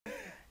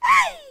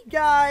Hey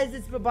guys,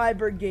 it's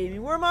BuhByberg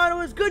Gaming, where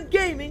motto is good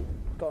gaming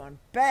gone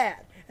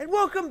bad. And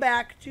welcome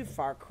back to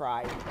Far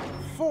Cry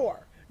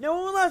 4. Now,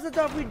 when we last left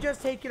off, we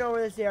just taken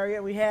over this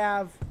area. We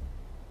have...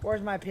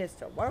 Where's my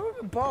pistol? Why do I have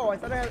a bow? I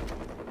thought I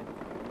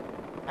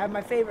have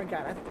my favorite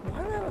gun.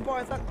 Why do I have a bow?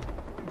 I thought...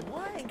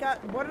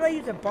 What did I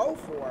use a bow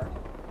for?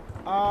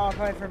 Oh,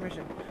 probably for a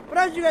mission. But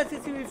as you guys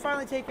can see, we've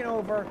finally taken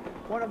over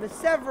one of the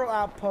several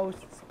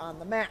outposts on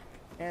the map.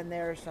 And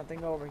there's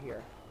something over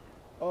here.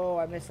 Oh,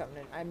 I missed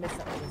something. I missed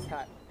something in this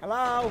hut.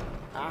 Hello?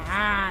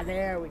 Aha,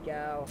 there we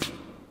go.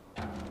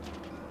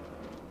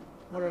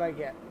 What did I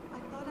get? I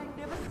thought I'd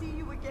never see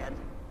you again.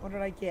 What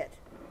did I get?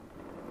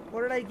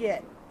 What did I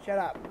get? Shut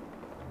up.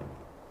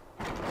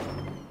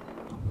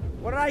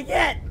 What did I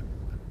get?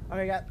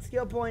 Okay, I got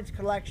skill points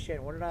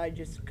collection. What did I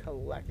just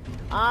collect?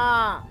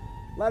 Ah!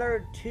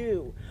 Letter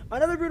 2.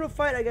 Another brutal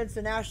fight against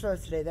the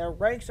nationalists today. Their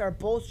ranks are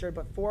bolstered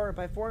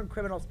by foreign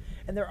criminals,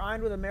 and they're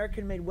armed with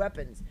American-made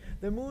weapons.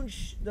 The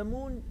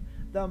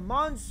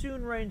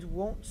monsoon rains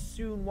won't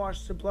soon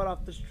wash the blood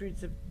off the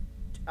streets of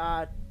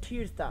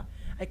Tirtha.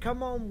 I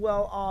come home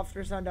well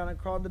after sundown and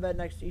crawl into bed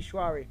next to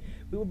Ishwari.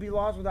 We will be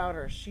lost without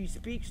her. She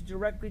speaks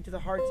directly to the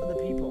hearts of the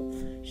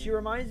people. She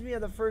reminds me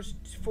of the first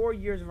 4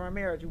 years of our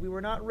marriage. We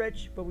were not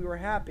rich, but we were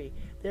happy.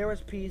 There was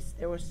peace.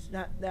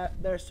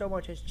 There so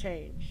much has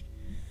changed.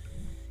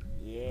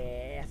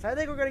 Yes, I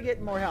think we're gonna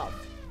get more health.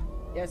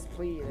 Yes,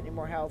 please. I need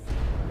more health.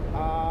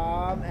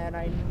 And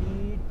I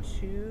need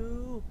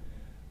to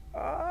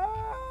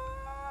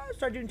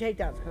start doing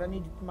takedowns because I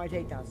need my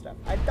takedown stuff.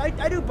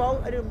 I do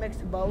both. I do a mix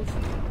of both.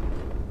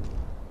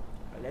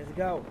 Right, let's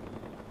go.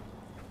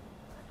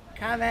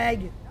 Come,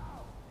 egg.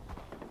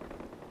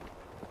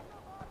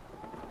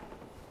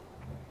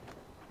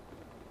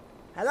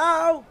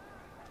 Hello,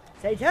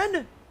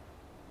 Satan.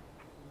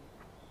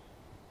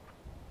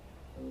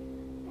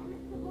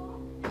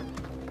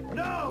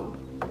 No!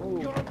 Ooh.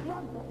 You're a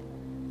drunkard.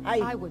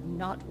 Hi. I would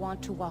not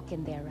want to walk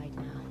in there right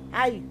now.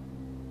 Hi.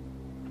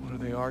 What are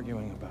they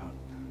arguing about?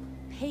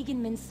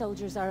 Pagan Min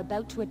soldiers are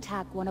about to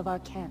attack one of our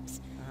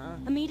camps.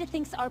 Amita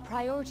thinks our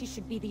priority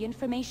should be the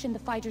information the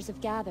fighters have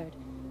gathered.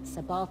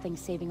 Sabal thinks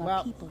saving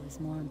our people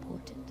is more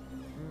important.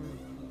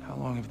 How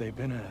long have they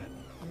been at it?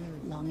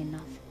 Long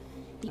enough.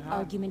 The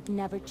argument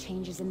never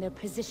changes and their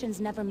positions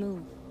never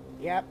move.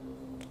 Yep.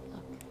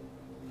 Look,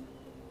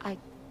 I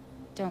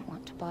don't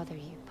want to bother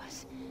you,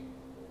 but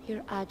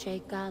you're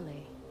Ajay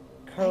Gale.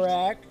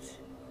 Correct.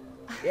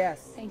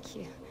 Yes. Thank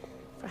you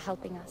for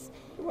helping us.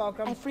 You're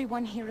welcome.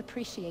 Everyone here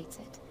appreciates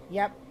it.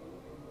 Yep.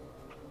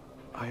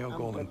 I owe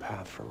Golden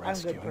Path for I'm a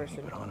rescuing good me,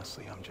 person. but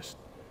honestly, I'm just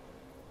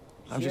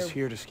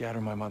here to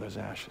scatter my mother's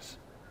ashes.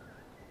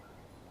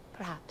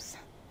 Perhaps.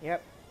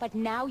 Yep. But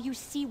now you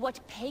see what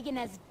Pagan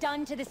has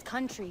done to this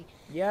country.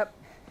 Yep.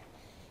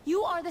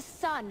 You are the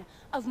son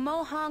of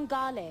Mohan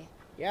Gale.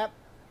 Yep.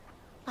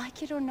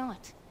 Like it or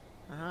not,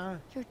 Uh-huh.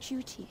 your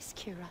duties,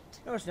 Kirat.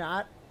 No, it's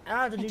not. I don't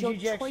have to And do your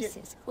GG shit.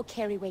 choices will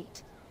carry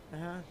weight.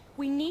 Uh-huh.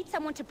 We need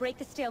someone to break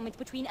the stalemate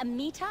between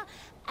Amita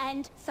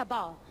and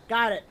Sabal.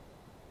 Got it.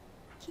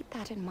 Keep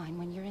that in mind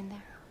when you're in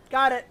there.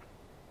 Got it.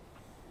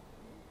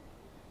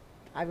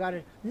 I've got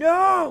it.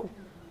 No!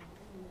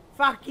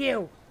 Fuck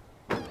you.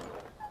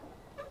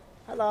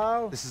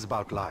 Hello. This is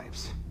about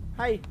lives.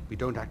 Hi. We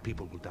don't act,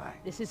 people will die.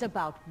 This is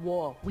about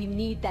war. We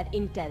need that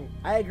intel.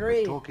 I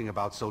agree. Talking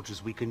about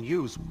soldiers we can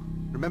use.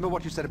 Remember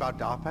what you said about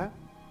DARPA?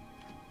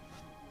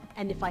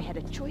 And if I had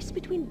a choice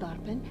between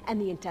Darpan and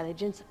the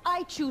intelligence,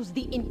 I choose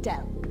the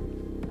intel.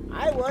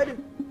 I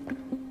would.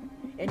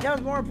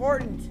 Intel's more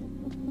important.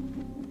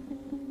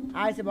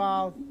 Hi,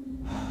 Sabal.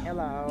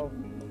 Hello.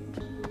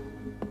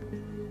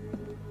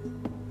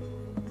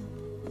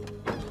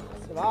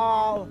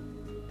 Sabal.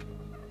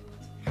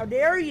 How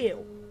dare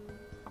you?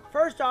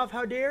 First off,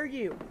 how dare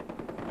you?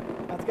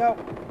 Let's go.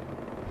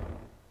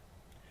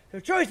 So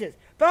choices.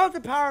 Balance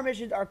and power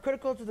missions are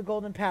critical to the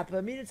Golden Path, but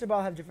Amita and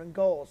Sabal have different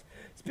goals.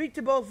 Speak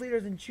to both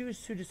leaders and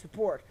choose who to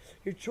support.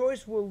 Your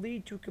choice will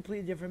lead to a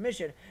completely different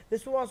mission.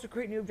 This will also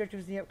create new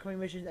objectives in the upcoming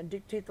missions and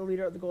dictate the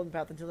leader of the Golden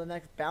Path until the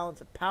next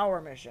balance of power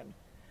mission.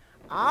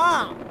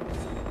 Ah!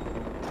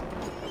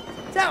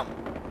 So,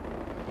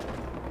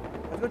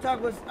 let's go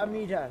talk with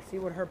Amita, see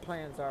what her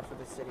plans are for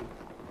the city.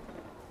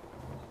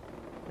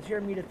 Let's hear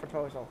Amita's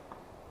proposal.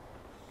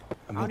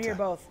 I want to hear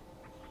both.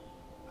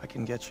 I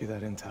can get you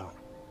that intel.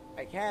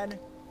 I can.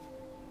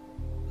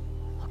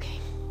 Okay.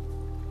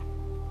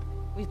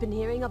 We've been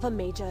hearing of a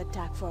major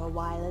attack for a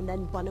while, and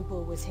then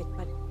Banapur was hit,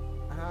 but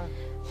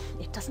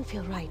it doesn't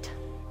feel right.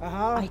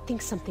 I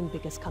think something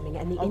big is coming,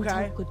 and the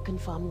intel could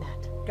confirm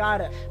that. Got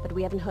it. But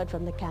we haven't heard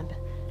from the camp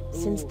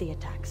since the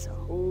attack, so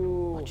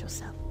watch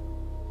yourself.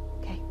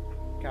 Okay?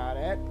 Got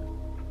it.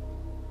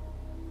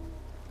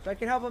 So I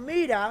can help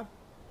Amita.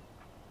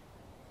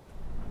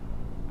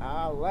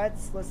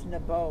 Let's listen to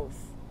both.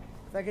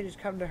 If I could just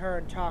come to her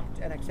and talk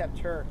and accept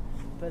her.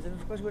 But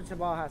let's what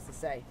Sabal has to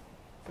say.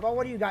 Sabal,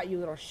 what do you got, you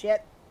little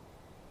shit?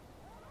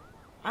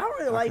 I don't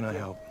really like you. How can I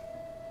help?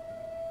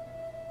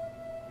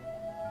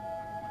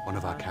 One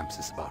of our camps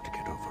is about to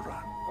get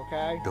overrun.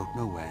 Okay. Don't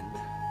know when,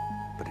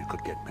 but it could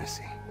could get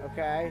messy.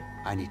 Okay.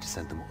 I need to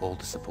send them all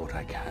the support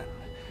I can.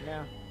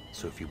 No.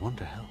 So if you want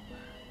to help,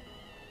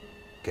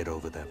 get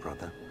over there,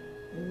 brother.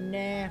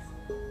 Nah.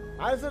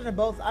 I'm listening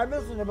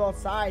to both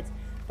sides,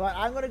 but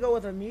I'm gonna go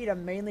with Amita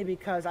mainly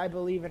because I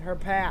believe in her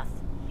path.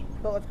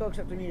 But let's go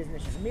accept Amita's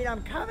mission. Amita,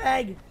 I'm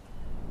coming!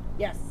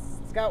 Yes,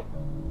 let's go.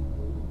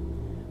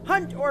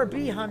 Hunt or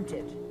be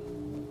hunted.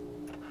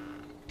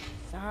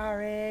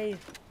 Sorry.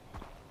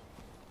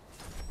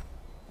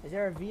 Is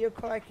there a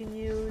vehicle I can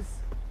use?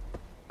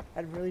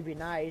 That'd really be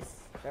nice.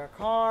 Is there a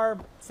car?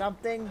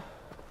 Something?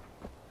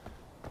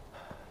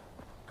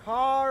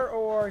 Car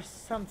or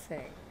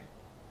something?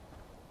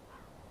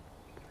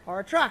 Or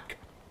a truck?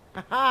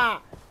 Haha!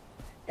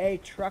 A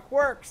truck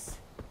works.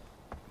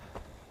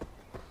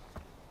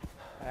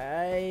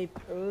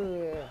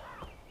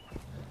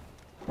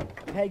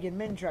 Pagan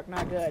Min truck,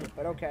 not good,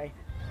 but okay.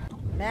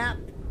 Map.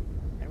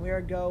 And we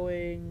are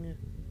going...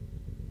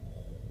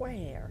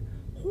 Where?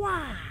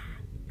 Why?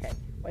 Okay,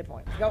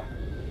 waypoint. Let's go.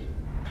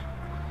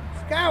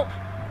 Let's go!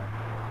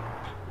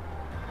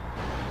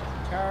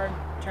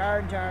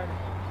 Turn.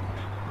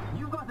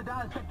 You've got the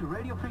dial set to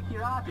Radio Free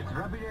Kirat. It's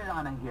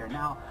BuhByberg here.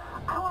 Now,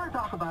 I want to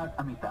talk about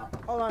Amita.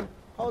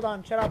 Hold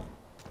on, shut up.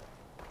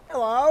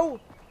 Hello?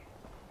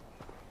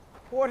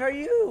 What are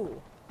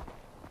you?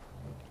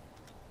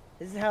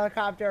 This is a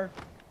helicopter.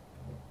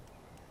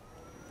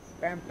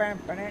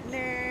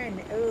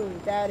 Ooh,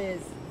 that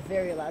is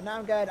very loud. No,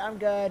 I'm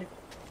good.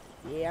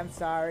 Yeah, I'm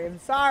sorry,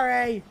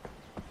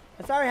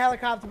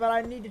 helicopter, but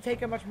I need to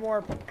take a much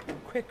more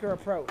quicker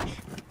approach.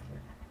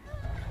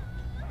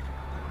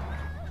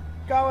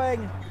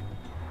 Going.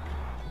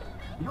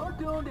 You're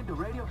tuned into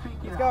Radio Free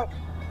Kirat. Let's go.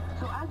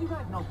 So as you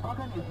guys know,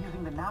 Pagan is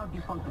using the now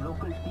defunct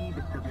local tea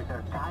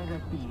distributor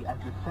TheFatRat Tea as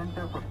the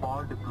center for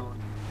power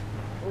deployment.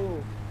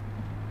 Ooh.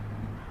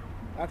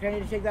 Okay, I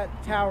need to take that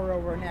tower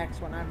over next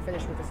when I'm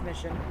finished with this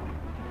mission.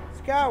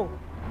 Let's go.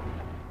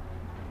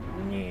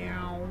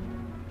 Meow.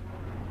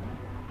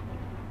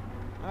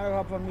 I'll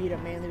help Amita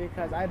mainly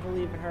because I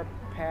believe in her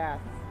path.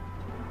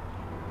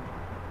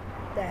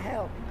 What the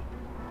hell?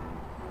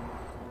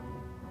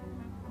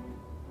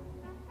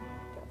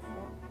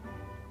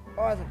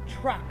 Oh, it's a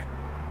truck.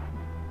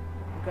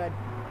 I'm good.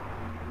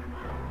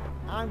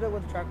 I'm good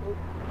with the truck. Ooh.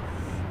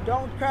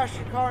 Don't crash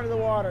your car into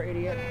the water,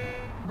 idiot.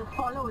 The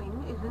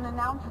following is an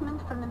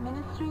announcement from the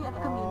Ministry of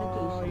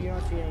Communications. Oh, you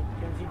don't see any. You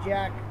don't see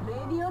Jack.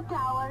 Radio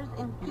towers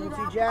in You don't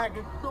see Kirat Jack.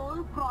 are the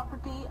sole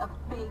property of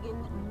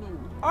Pagan Min.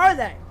 Are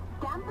they?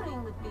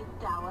 Tampering with these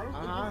towers is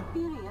a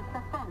serious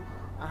offense.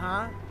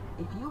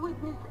 If you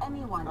witness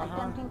anyone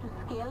attempting to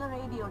scale a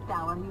radio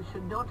tower, you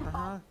should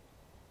notify.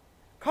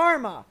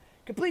 Karma.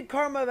 Complete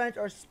karma events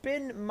or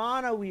spin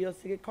mana wheels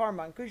to get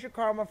karma. Increase your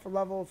karma for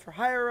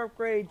higher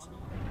upgrades.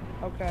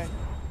 Okay.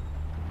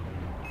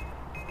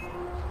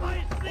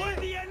 I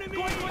see the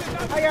enemy!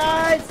 Hi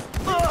guys!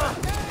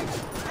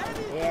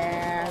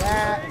 Yeah,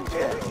 that.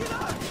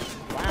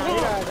 Wow,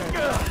 you guys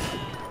are.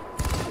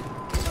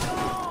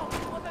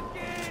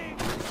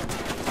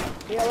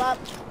 Heal up.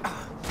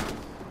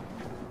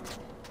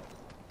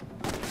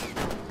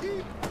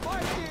 Keep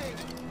fighting!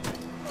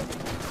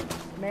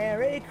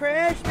 Merry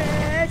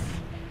Christmas!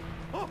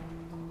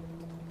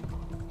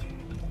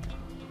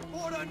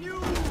 What on you!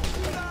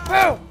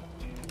 Boom!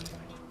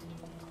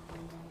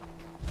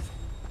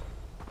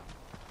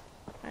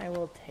 I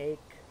will take.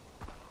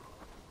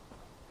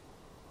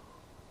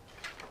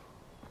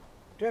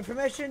 Do I have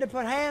permission to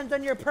put hands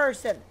on your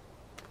person?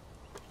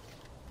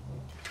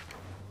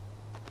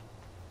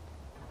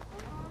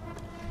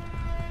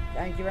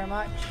 Thank you very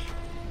much.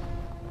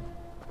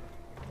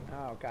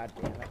 Oh, god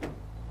damn it.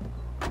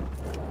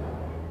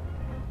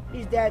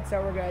 He's dead,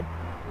 so we're good.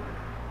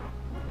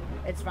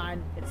 It's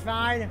fine. It's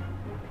fine.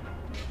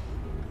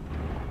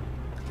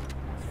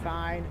 It's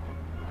fine.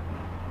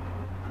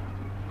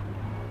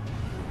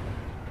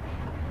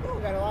 Ooh,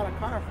 got a lot of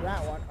karma for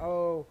that one.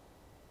 Oh.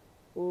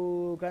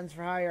 Ooh, guns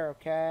for hire,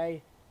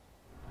 okay.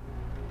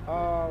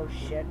 Oh,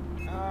 shit.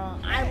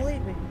 I'm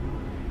leaving.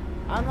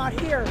 I'm not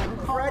here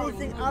for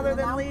anything other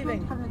than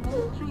leaving. From the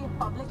Ministry of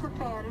Public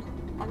Affairs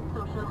and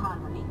Social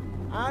Harmony.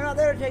 I'm not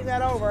there to take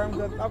that over. I'm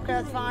good. Okay,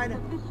 that's fine.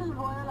 Official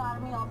Royal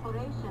Army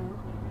operations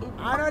is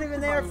I'm not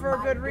even there for a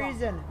good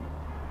reason.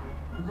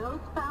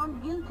 Those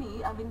found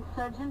guilty of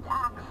insurgent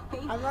acts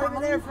face I'm not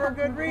even there for a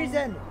good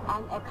reason.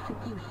 And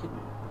execution.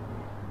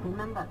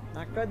 Remember,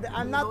 Not good.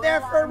 I'm not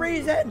there for a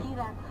reason.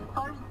 Kirat's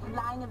first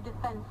line of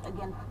defense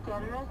against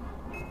terrorists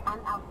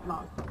and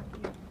outlaws.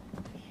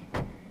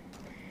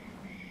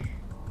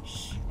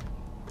 Shh.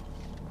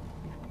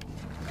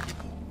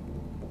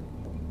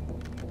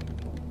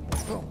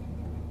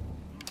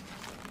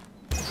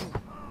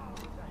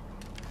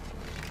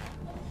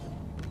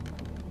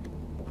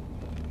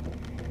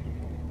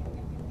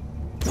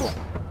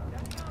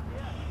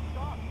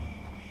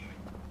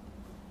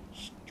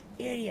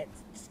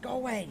 Idiots, just go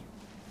away.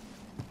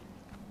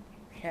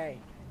 Okay,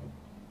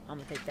 I'm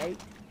gonna take date.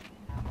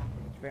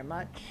 Thank you very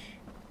much.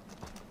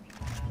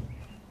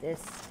 This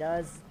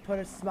does put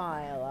a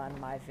smile on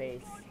my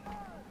face.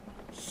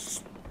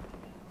 Shh.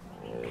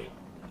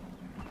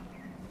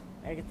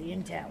 Gotta get the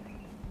intel.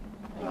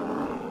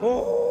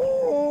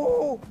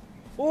 Oh!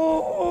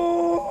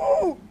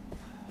 Oh!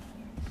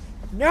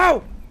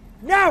 No!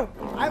 No!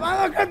 I'm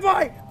a good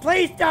boy!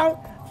 Please don't!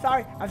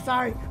 Sorry, I'm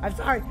sorry, I'm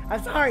sorry,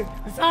 I'm sorry,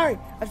 I'm sorry,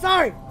 I'm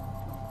sorry!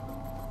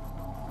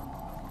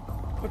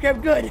 Okay, I'm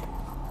good.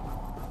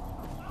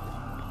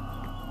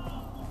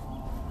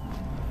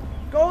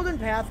 Golden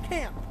Path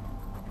Camp.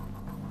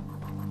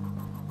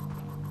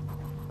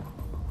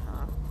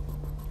 Huh?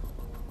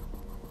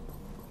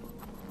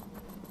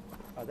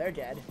 Oh, they're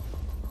dead.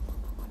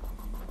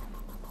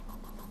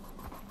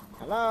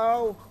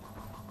 Hello?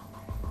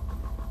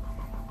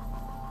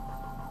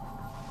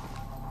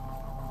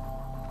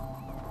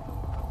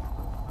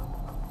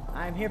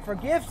 I'm here for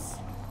gifts.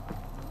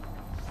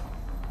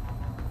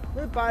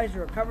 Loot bodies to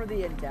recover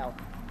the intel.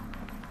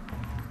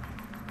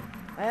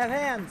 I have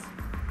hands.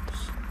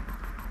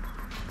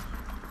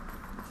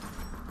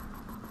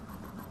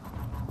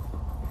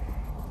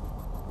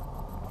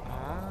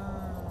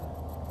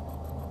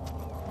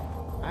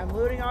 I'm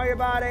looting all your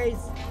bodies.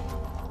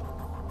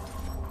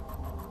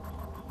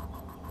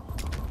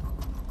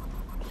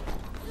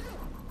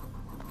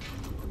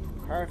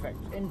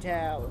 Perfect.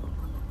 Intel.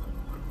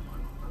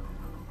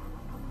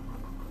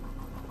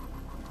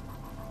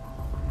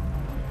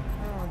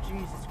 Oh,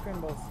 Jesus,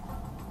 Crimbles.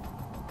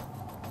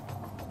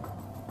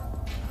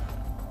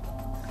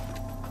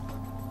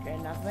 Okay,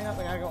 nothing else.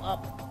 I gotta go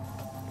up.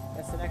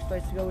 That's the next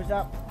place to go is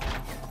up.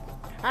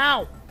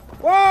 Ow!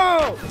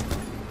 Whoa!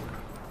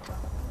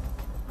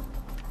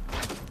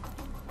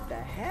 What the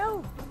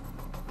hell?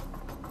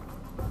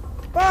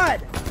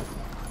 Bud!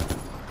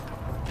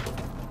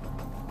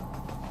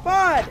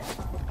 Bud!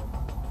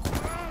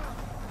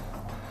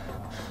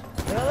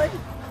 Really?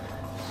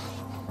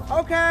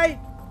 Okay.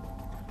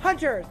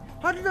 Hunters!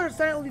 Hunters are a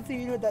silent lethal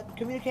unit that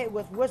communicate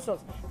with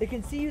whistles. They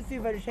can see you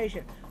through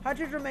vegetation.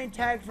 Hunters remain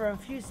tagged for a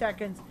few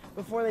seconds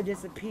before they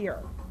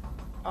disappear.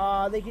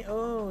 They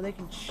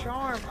can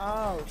charm.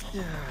 Oh,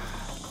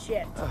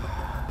 shit.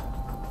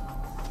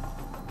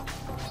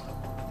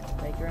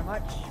 Thank you very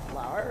much.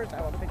 Flowers,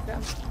 I will pick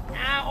them.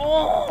 Ow!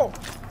 Oh!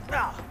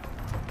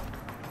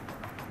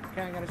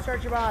 Okay, I'm gonna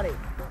search your body.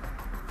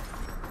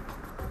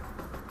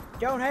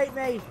 Don't hate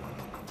me.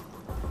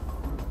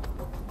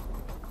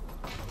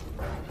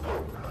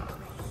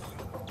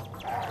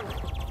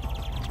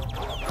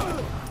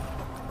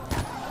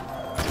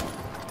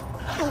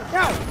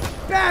 No!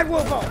 Bad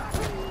Wolfo!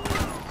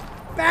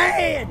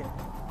 Bad!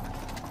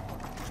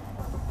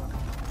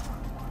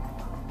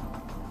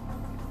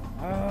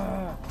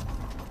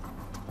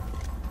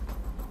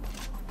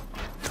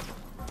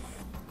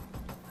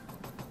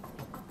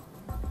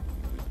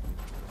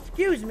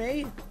 Excuse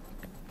me.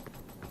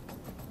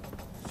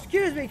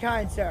 Excuse me,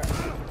 kind sir.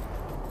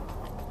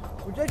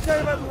 Would you like to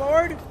talk about the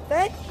Lord?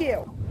 Thank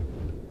you.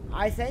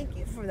 I thank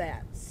you for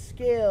that.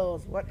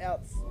 Skills. What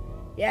else?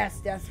 Yes,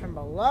 death from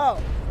below.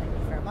 Thank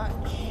you very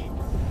much.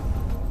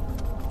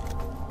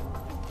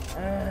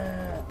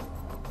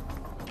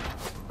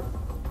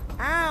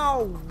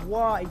 Ow!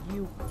 What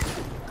you?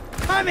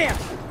 Come here!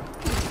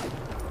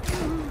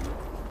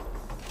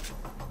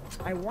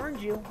 I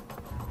warned you.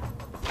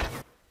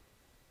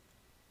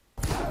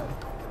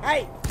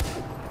 Hey!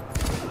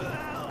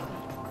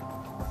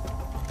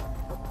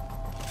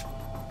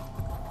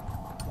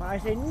 When I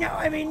say no,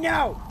 I mean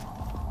no!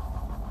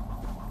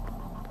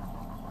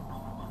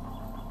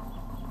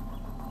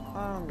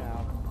 Oh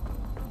no.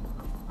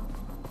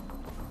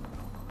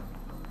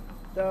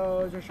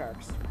 Those are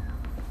sharks.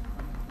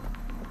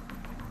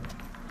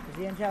 Is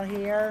the intel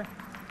here?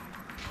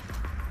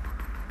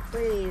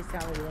 Please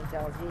tell me the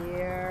intel's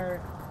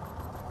here.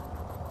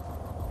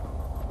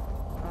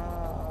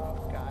 Oh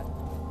god.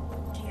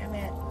 Damn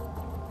it.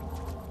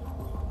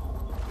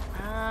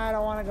 I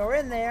don't want to go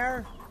in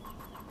there.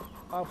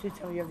 Oh, please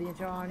tell me you have the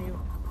intel on you.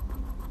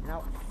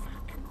 No.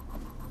 Fuck.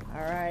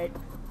 Alright.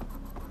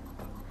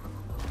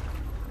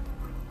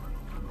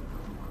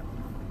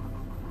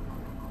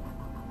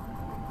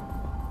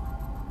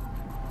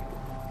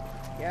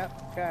 Yep,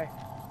 okay.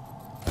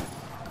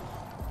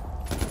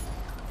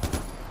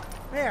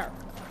 There.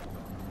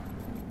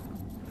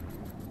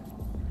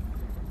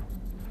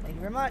 Thank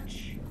you very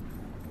much.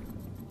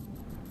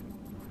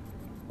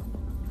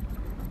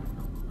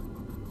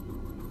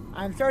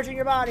 I'm searching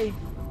your body.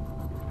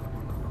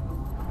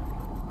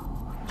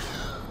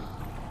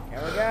 Okay,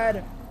 we're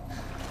good.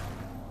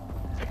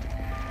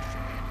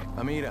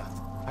 Amita,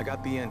 I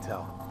got the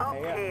intel.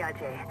 Okay,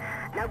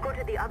 Ajay. Now go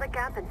to the other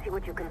camp and see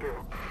what you can do.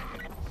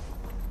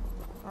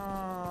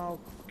 Oh,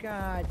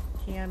 god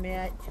damn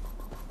it.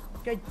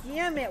 God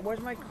damn it,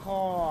 where's my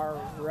car?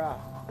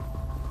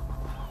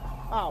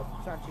 Oh,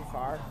 it's not too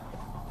far.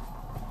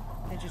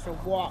 It's just a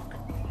walk.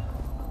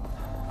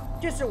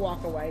 Just a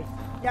walk away.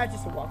 Yeah,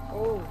 just a walk.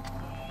 Oh.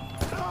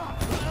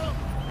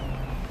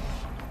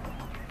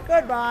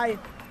 Goodbye.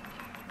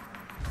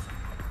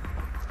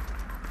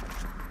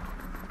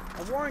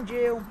 I warned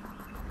you.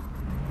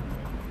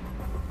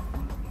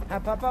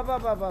 Up, up, up,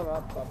 up, up, up,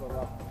 up, up, up,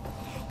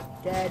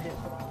 up. Dead.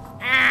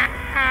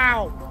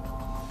 Ow!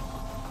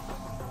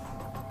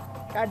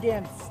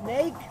 Goddamn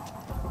snake.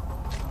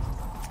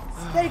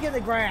 Snake in the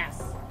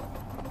grass.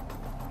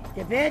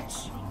 You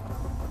bitch.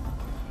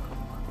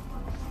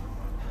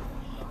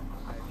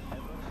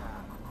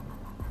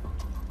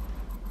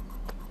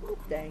 Ooh,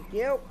 thank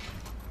you.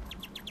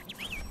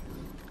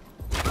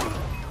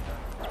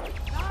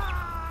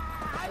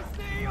 I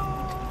see you!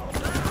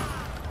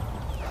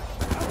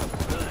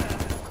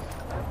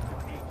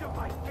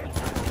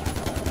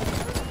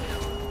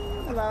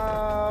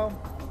 Hello.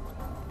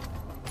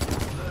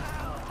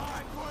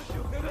 I'm going to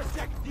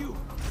vivisect you,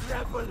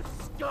 rebel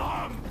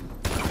scum!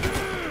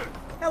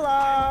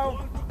 Hello.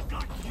 I'm going to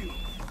gut you!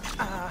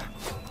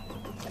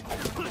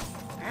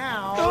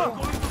 Ow.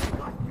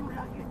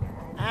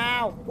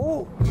 Ow.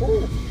 Ooh.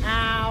 Ooh.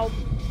 Ow.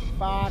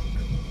 Fuck.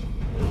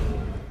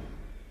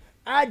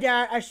 I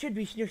died. I should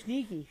be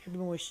sneaky. Should be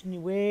more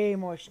way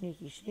more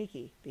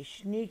sneaky. Be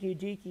sneaky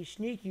deaky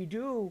sneaky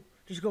do.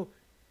 Just go.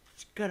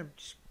 Just cut him.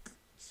 Just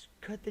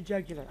cut the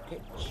jugular.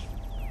 Okay.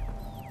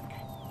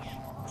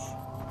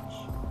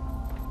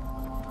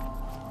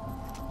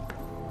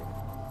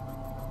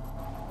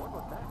 What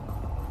was that?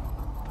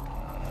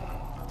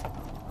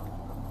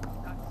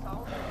 That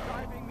sound is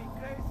driving me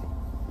crazy.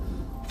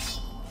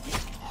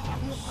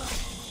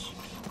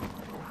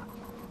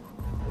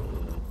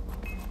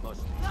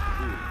 Must be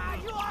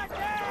you are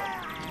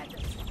dead!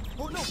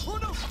 Oh no! Oh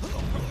no!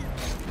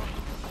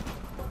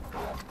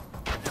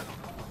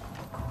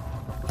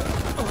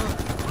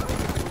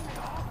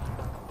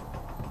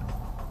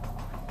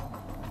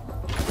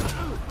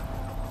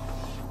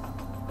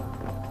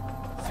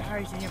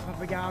 Sorry, Senior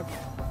Puppy Dog.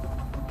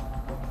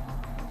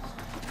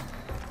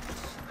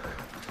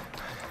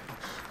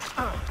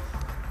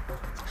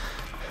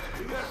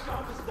 Here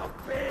comes the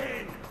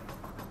pain!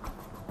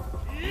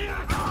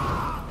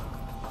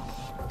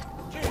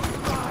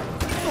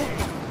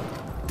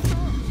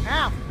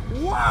 Ow!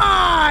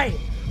 Why?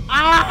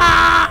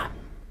 Ah!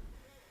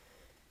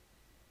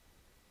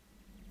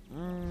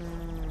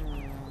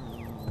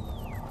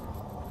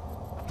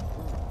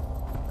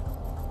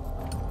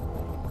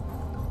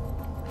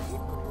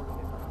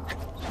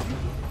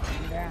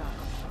 Down.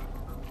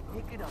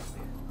 Pick it up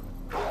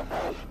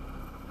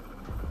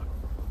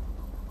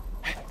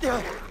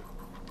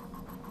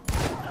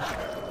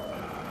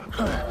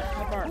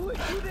Who is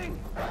shooting?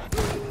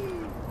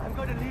 I'm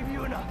going to leave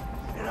you in a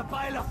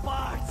pile of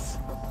farts.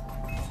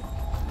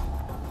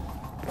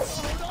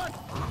 Hold on.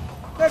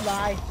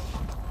 Goodbye.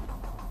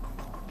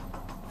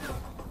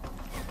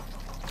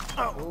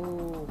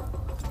 Ooh.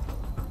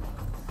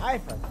 I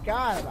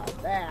forgot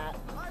about that.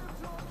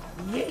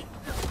 Yeet.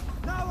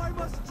 Now I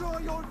must draw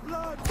your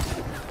blood.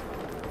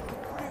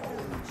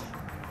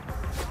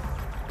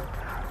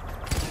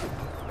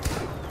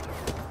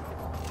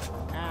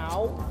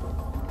 Ow.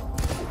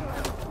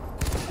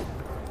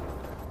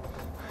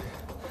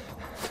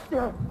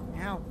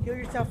 Now, heal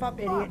yourself up,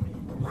 idiot.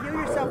 Heal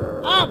yourself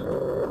up!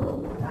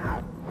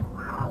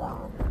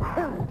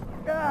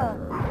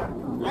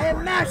 I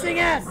am mashing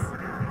S!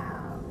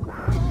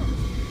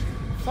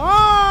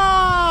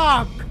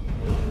 Fuck!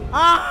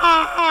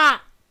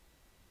 Ah!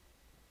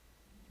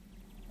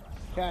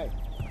 Okay,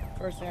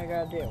 first thing I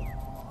gotta do.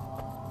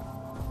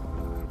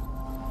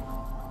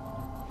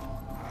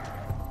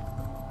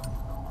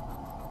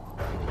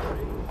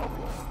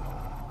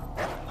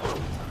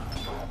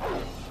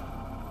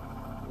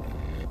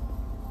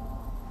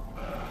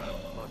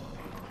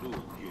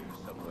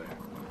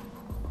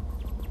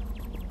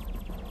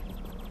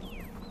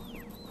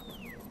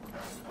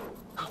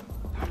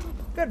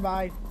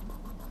 Goodbye.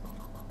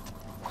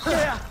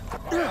 Yeah.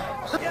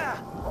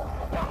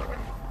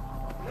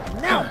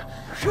 Now!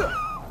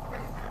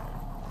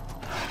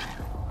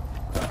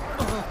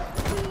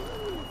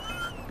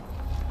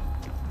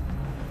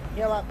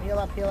 Heal up, heal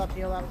up, heal up,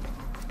 heal up.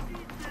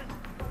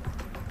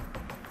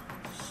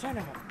 Son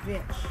of a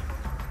bitch.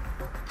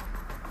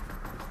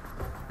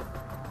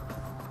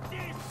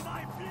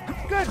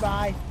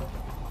 Goodbye.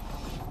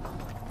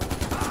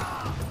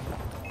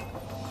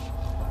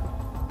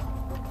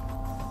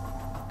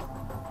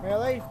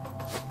 Really?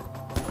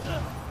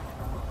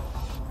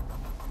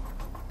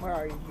 Where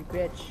are you, you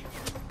bitch?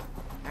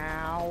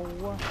 Ow.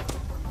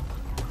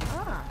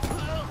 Ah.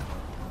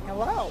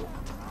 Hello.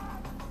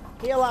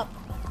 Heal up.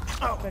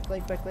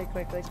 Quickly, quickly,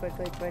 quickly,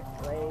 quickly,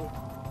 quickly.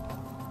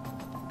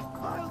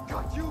 I'll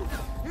cut you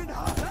in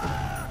half.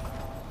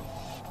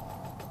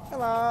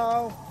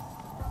 Hello.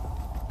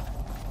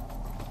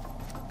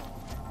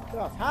 Who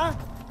else, huh?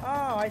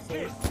 Oh, I see.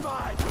 It's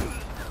mine.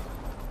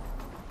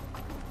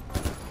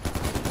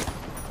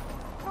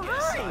 Oh,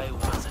 Yes, hi. I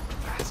wasn't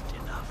fast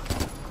enough.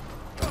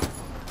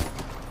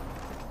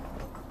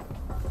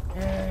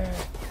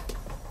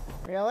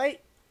 Really?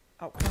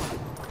 Oh, come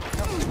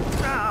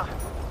on.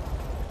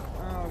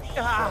 Oh, shit.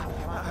 Come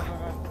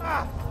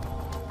on.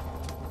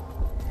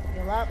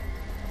 Heal up.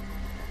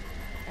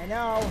 I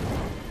know.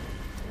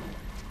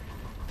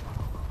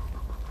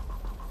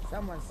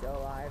 Someone's still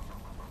alive.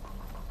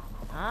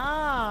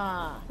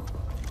 Ah!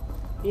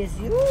 It's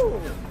you!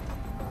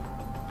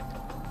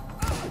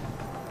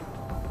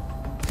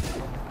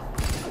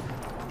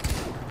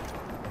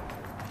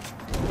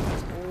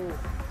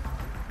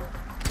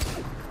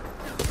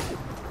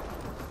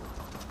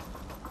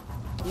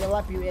 Heal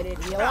up, you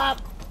idiot. Heal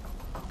up.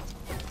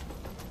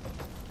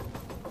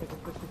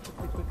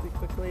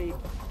 Quickly.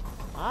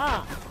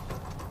 Ah.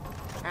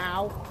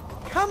 Ow.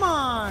 Come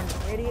on,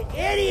 idiot.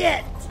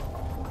 Idiot!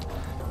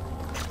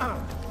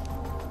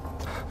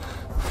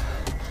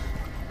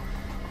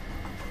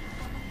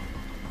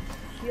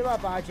 Heal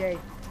up, AJ.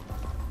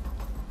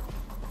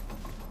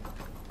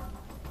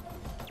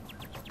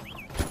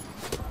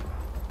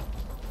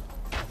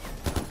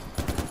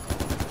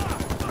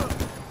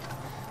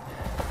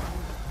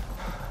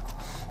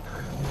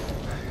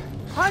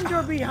 Hunt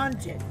or be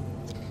hunted.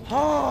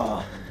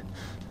 Oh.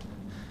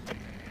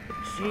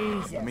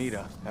 Jesus.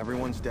 Amita,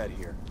 everyone's dead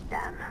here.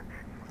 Damn.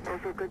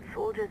 Those were good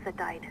soldiers that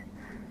died.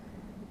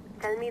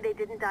 Tell me they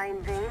didn't die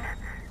in vain.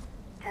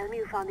 Tell me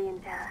you found the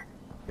intel.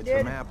 It's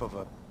a map of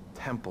a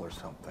temple or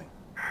something.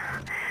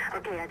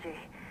 Okay, Ajay.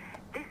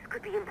 This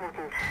could be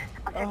important.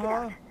 I'll check it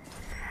out.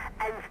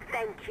 And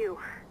thank you.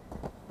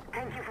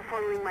 Thank you for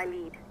following my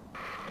lead.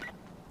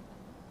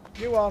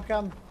 You're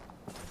welcome.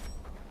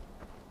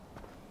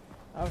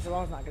 Oh,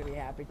 Sabal's not gonna be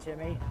happy to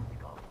me.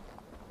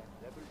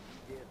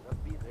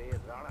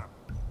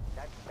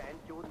 That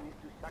banjo needs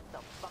to shut the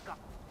fuck up.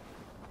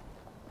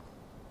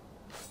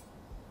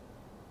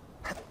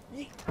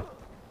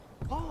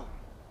 Oh!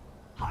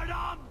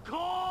 Haram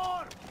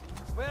Khor!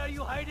 Where are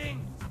you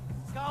hiding?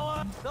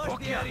 Coward! Search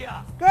the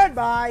area!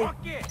 Goodbye!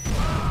 Okay!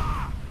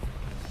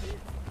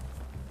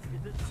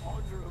 This is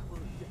honorable.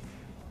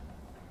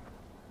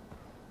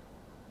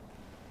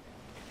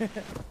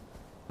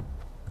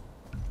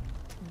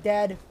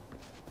 Dead.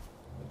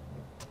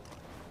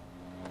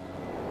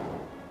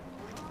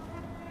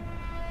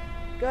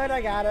 Good,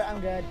 I got it.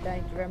 I'm good.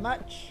 Thank you very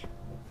much.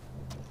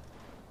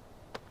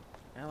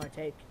 I'm gonna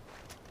take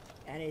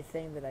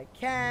anything that I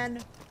can.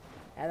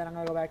 And then I'm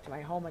gonna go back to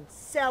my home and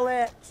sell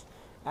it.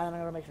 And then I'm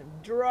gonna make some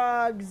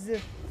drugs.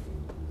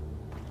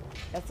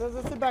 Let's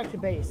head back to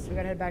base. We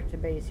gotta head back to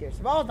base here.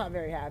 Sabal's not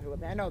very happy with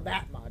me. I know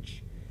that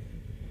much.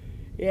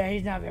 Yeah,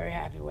 he's not very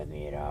happy with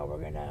me at all. We're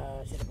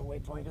gonna set up a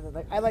waypoint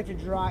because I like to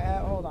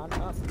drive. Hold on.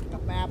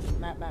 Map.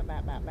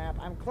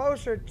 I'm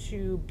closer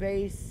to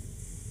base.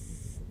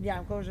 Yeah,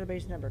 I'm closer to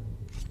base number.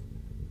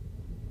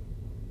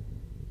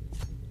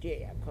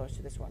 Yeah, I'm close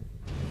to this one.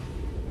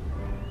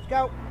 Let's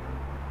go.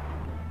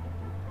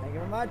 Thank you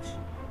very much.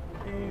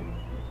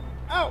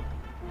 Oh!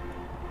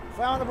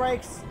 Slam on the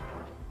brakes.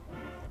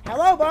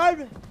 Hello,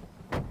 bud!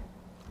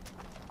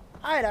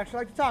 I'd actually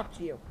like to talk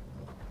to you.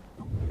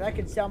 I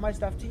can sell my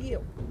stuff to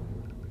you.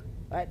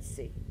 Let's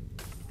see.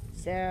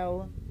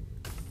 Sell.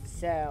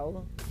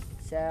 Sell.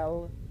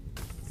 Sell.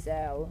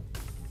 Sell.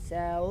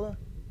 Sell.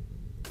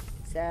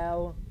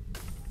 Sell.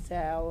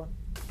 Sell.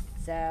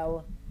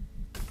 Sell.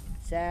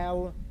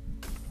 Sell.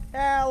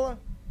 Sell.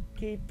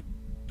 Keep.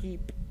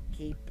 Keep.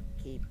 Keep.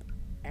 Keep.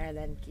 And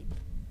then keep.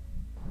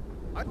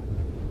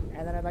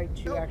 And then I'd like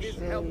to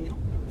actually...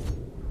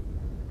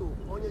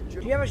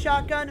 Do you have a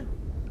shotgun?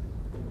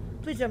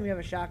 Please tell me you have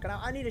a shotgun.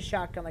 I need a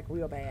shotgun like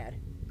real bad.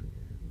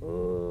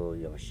 Oh,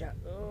 you have a shot.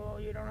 Oh,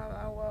 you don't have.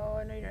 Oh, well,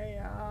 I need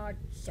a.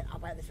 Shit, I'll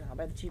buy this one. I'll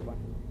buy the cheap one.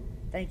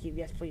 Thank you.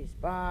 Yes, please.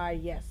 Buy.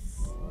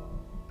 Yes.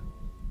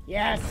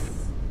 Yes.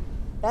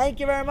 Thank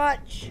you very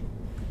much.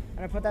 I'm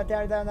gonna put that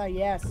down there.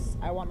 Yes,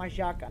 I want my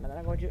shotgun, and then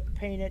I'm going to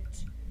paint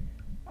it.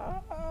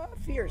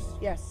 Fierce.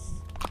 Yes.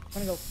 I'm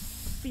gonna go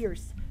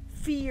fierce.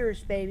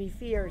 Fierce, baby.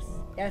 Fierce.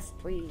 Yes,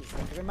 please.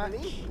 Thank you very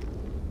much.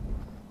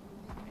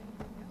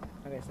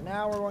 Okay, so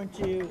now we're going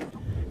to...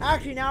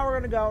 Actually, now we're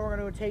going to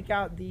go take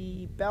out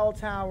the bell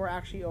tower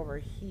actually over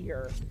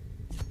here.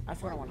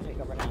 That's what I want to take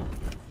over now.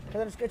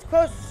 Because it's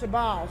close to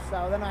Sabal,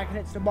 so then I can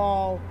hit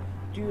Sabal,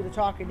 do the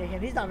talking to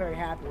him. He's not very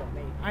happy with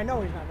me. I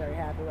know he's not very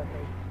happy with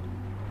me.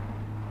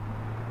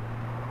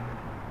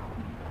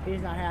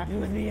 He's not happy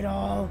with me at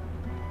all.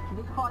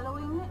 The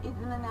following is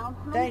an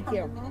announcement from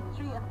the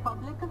Ministry of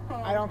Public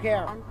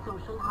Affairs and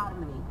Social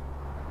Harmony.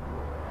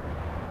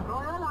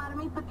 Royal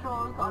Army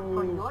patrols are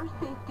for your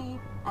safety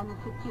and the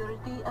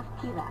security of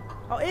Kirat.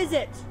 Oh, is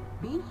it?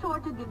 Be sure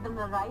to give them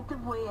the right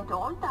of way at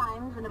all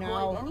times and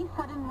avoid any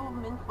sudden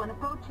movements when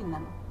approaching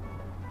them.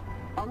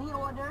 Any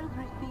orders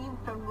received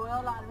from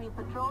Royal Army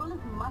patrols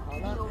must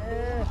be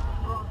obeyed.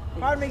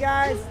 Pardon me,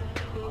 guys.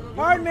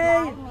 Pardon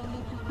me.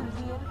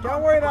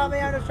 Don't worry about me.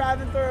 I'm just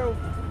driving through.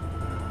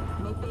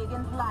 May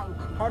Pagan's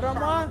light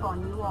Pardon-moi.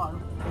 upon you all.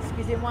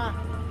 Excusez-moi.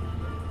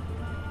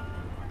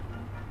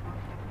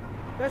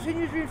 Guys can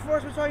use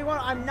reinforcements all you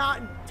want. I'm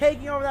not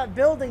taking over that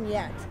building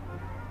yet.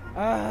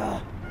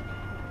 I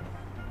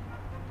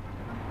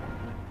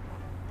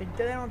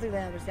don't think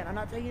they understand. I'm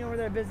not taking over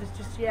their business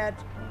just yet.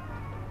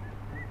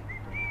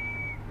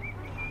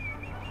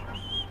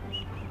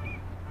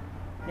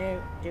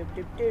 No.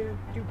 Do.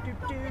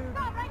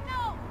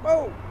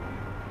 Whoa!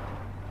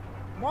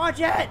 Watch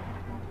it!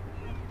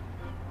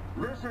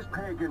 This is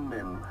Pagan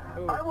Min.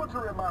 I want to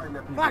remind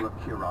the people of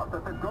Kirat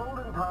that the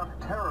Golden Path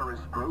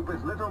terrorist group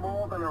is little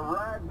more than a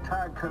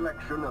ragtag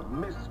collection of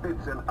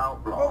misfits and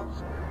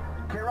outlaws.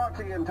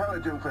 Kirati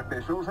intelligence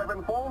officials have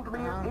informed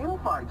me of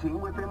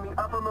infighting within the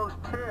uppermost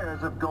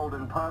tiers of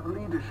Golden Path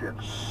leadership.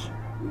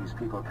 These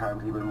people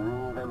can't even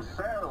rule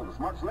themselves,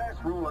 much less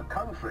rule a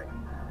country.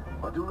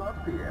 But do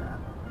not fear.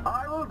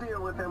 I will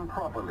deal with them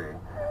properly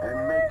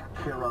and make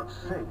Kirat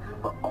safe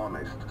for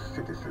honest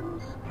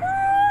citizens.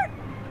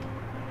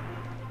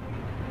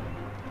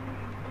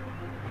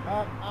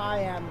 I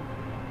am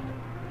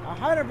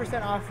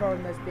 100%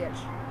 off-roading this bitch.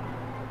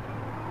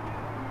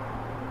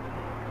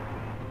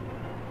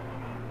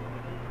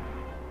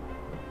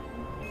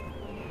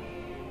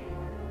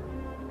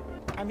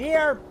 I'm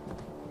here.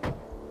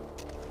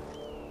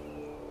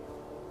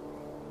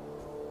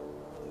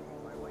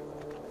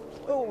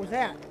 Oh, what was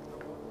that?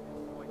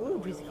 Ooh,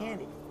 piece of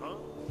candy.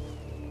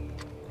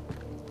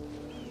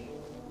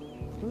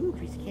 Ooh,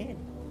 piece of candy.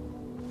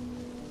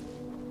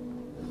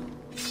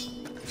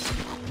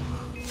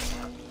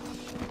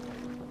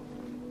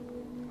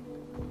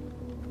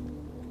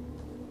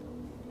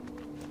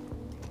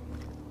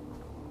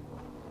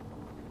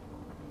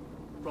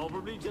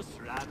 Probably just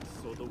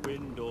rats or the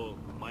wind or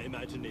my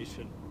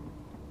imagination.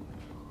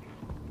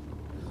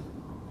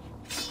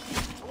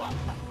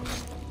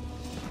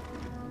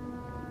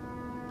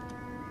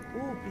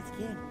 Ooh, piece of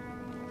candy.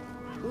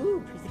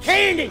 Ooh, piece of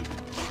candy!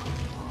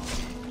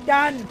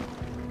 Done! Thank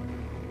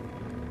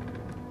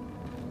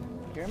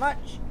you very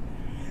much.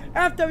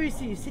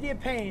 FWC, City of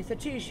Pain.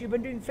 Satish, you've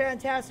been doing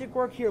fantastic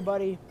work here,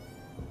 buddy.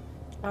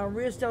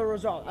 Real stellar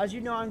result. As you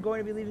know, I'm going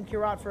to be leaving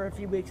Kirat for a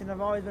few weeks, and I've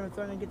always been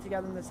trying to get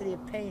together in the City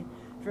of Pain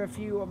for a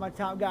few of my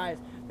top guys.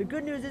 The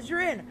good news is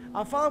you're in.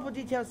 I'll follow up with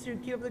details soon.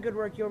 Keep up the good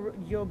work. You'll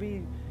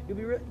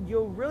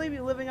really be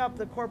living up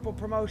the corporal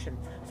promotion.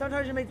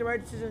 Sometimes you make the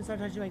right decision,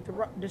 sometimes you make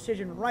the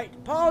decision right.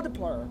 Paul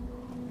DePleur.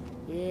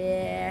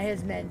 Yeah,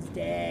 his men's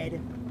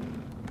dead.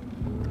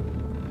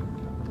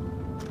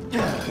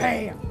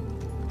 Bam.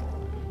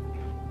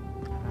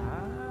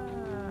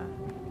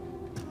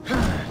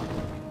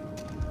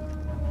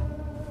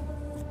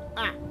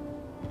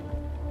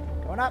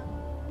 Going up.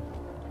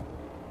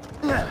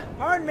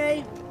 Pardon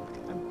me.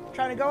 I'm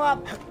trying to go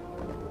up.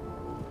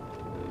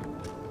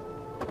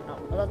 No,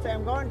 let's say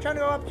I'm trying to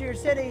go up to your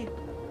city.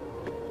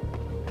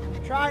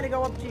 Trying to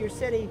go up to your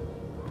city.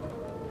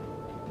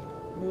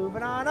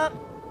 Moving on up.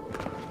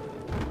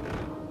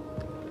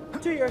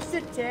 To your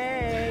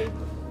city.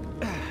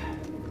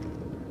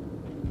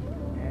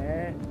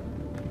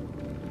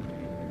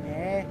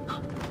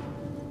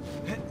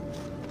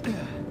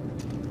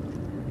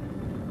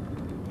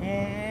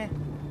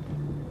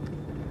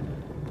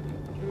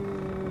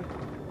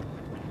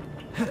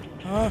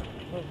 Oh,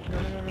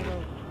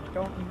 no.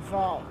 Don't you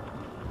fall.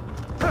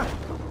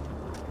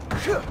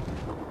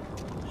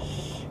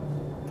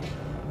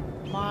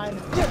 Mine.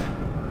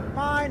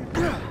 Mine.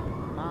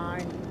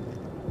 Mine.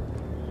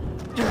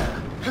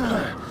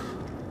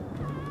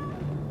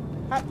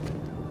 Up.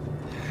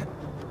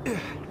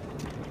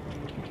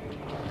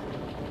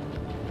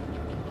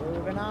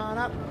 Moving on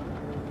up.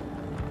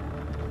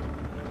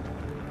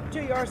 To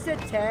your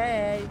city.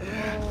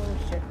 Oh,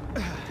 shit.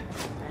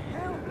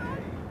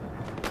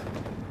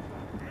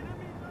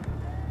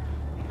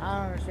 I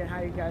don't understand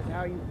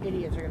how you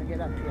idiots are gonna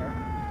get up here.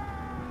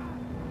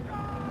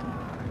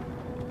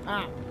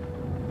 Ah.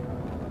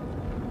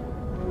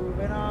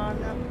 Moving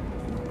on up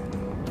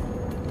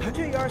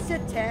to your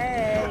city.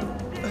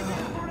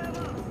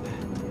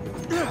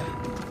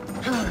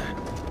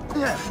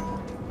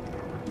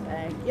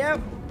 Thank you.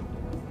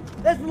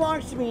 This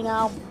belongs to me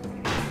now.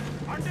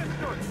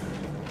 Understood.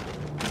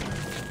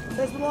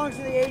 This belongs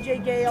to the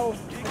AJ Gale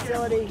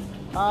facility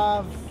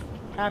of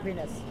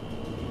happiness.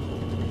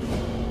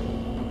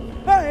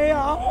 Hey,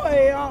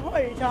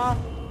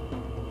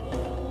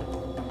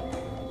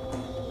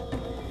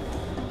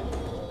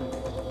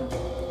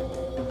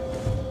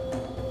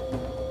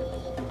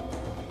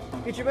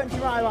 get your bench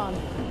drive on.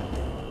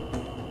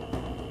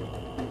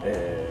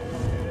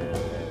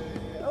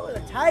 Oh,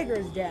 the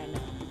tiger's den.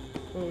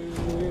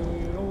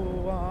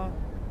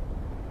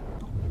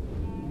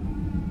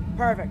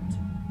 Perfect.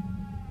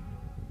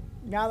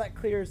 Now that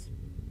clears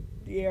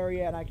the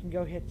area and I can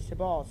go hit the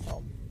ball,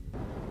 so.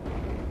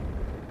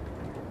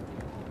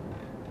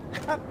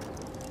 Up.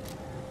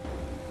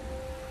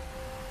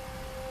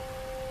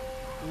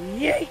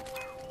 Yeet!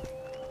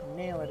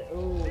 Nail it.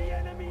 Ooh.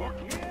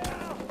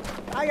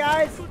 Hi,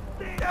 guys.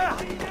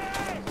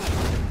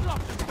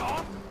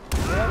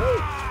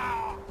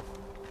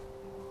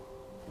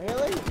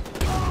 Really?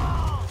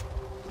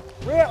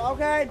 Real?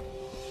 Okay.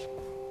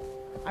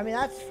 I mean,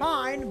 that's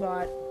fine,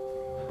 but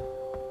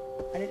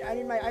I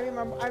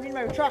need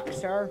my truck,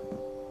 sir.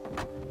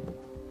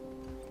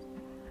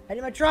 I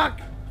need my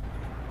truck.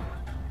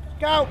 Let's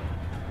go.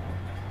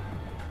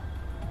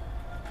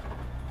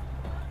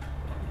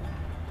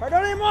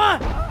 Pardonnez-moi!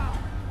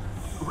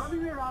 Ravi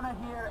Rana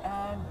here,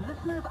 and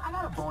listeners, I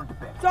got a bone to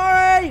pick.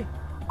 Sorry!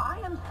 I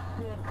am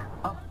sick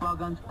of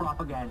Buggun's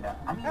propaganda.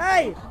 I mean,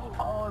 hey! It's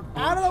all bullshit.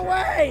 Out of the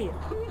way!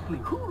 Seriously,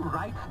 who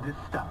writes this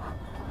stuff?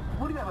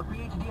 What, do you have a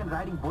PhD in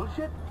writing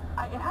bullshit?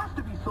 It has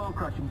to be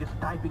soul-crushing just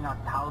typing out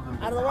thousands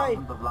and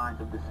thousands of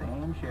lines of the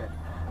same shit,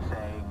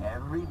 saying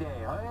every day.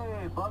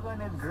 Hey,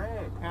 Buggin is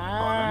great.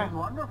 Buggin is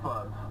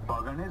wonderful.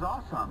 Buggin is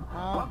awesome.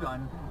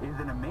 Buggin is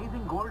an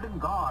amazing golden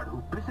god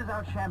who pisses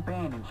out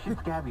champagne and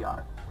shits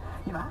caviar.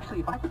 You know, actually,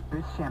 if I could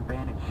piss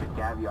champagne and shit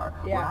caviar,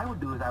 what I would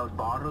do is I would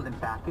bottle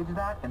and package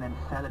that and then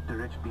sell it to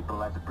rich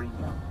people as a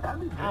premium. That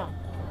would be great.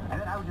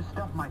 And then I would just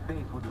stuff my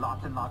face with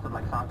lots and lots of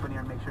like sock paneer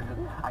and make sure that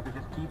I could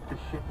just keep the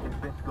shit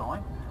and piss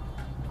going.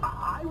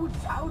 I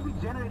would be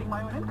generating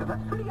my own income.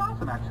 That's pretty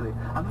awesome, actually.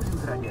 I'm losing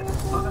to that idea.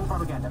 Buggin's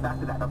propaganda. Back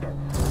to that. Okay.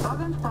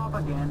 Buggin's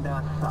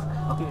propaganda sucks.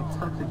 Okay, it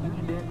sucks a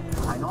huge dick.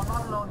 I know I'm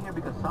not alone here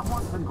because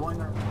someone's been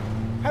going around.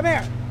 Come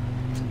here.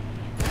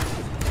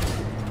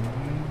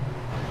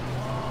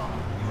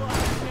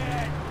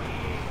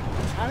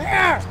 Come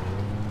here.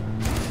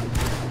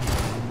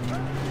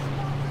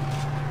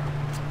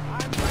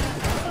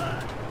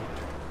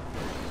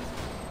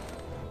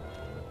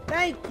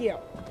 Thank you.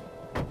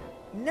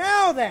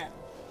 Now then.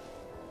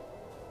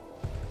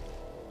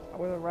 I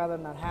would have rather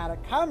not had to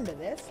come to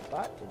this,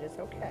 but it is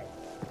okay.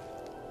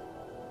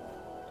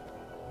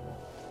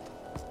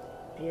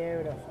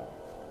 Beautiful.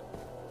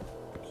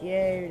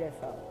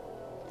 Beautiful.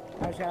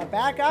 I just gotta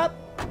back up.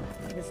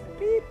 Just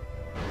beep.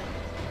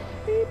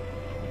 Beep.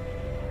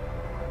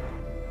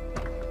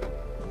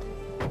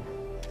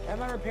 Have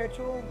my repair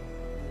tool?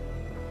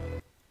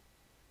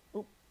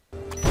 Oop.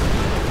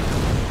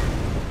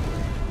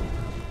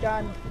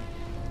 Done.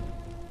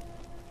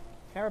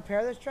 Can I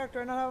repair this truck? Do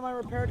I not have my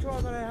repair tool?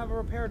 I thought I have a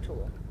repair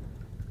tool.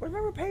 Where's my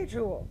repair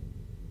tool?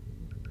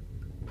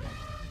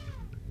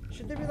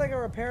 Should there be like a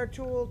repair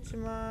tool to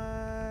my...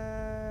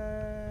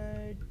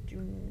 Do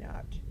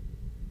not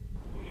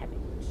have it.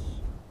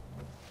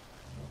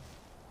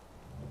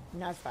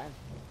 No, it's fine.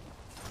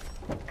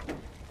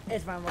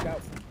 It's fine, we'll go.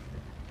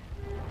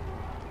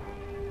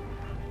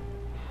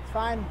 It's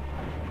fine.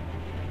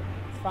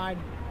 It's fine.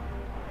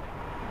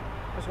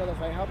 Let's go this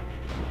way, help.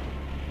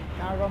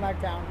 Now we're going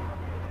back down.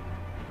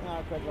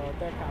 No, good lord,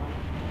 they're coming.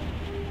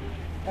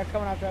 They're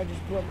coming after I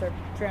just blew up their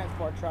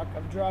transport truck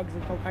of drugs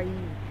and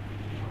cocaine.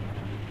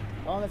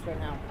 Going this way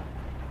now.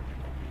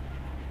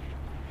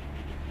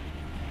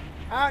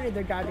 I don't need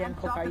their goddamn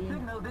cocaine.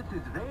 Signal, this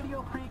is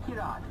Radio Free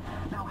Kirat.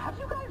 Now, have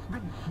you guys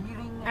been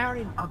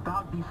hearing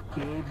about these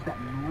caves that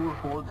Moore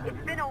holds?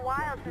 It's been a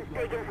while since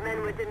Pagan's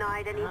men were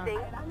denied anything.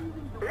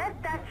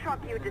 Let that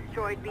truck you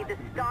destroyed be the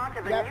start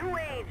of a new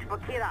age for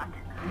Kirat.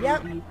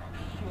 Yep.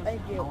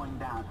 Thank you. Going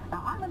down.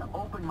 Now, I'm an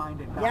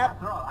open-minded guy.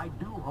 After all, I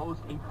do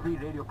host a free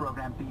radio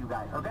program to you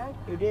guys, okay?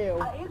 You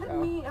do. Is it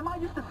me? Am I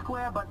just a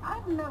square? But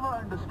I've never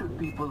understood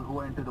people who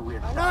are into the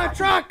weird stuff. Another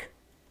truck!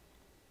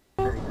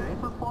 Very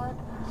grateful for it.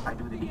 I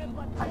do the deed.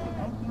 I say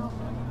thank you,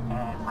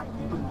 and I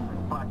keep it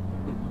moving. But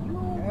if you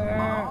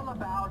are all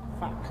about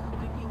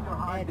sticking your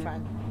hard disk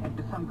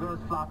into some girl's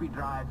floppy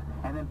drives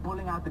and then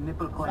pulling out the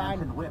nipple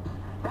clamps and whips,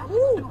 that's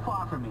too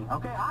far for me,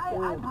 okay?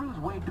 I bruise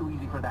way too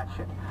easy for that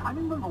shit. I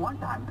remember one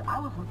time, I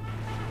was...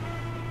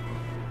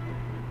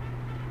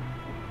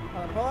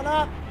 I'm pulling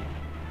up.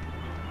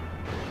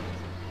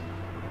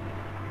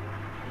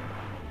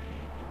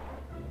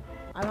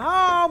 I'm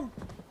home.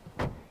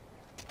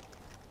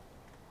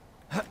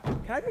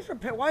 Can I just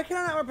repair? Why can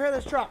I not repair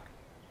this truck?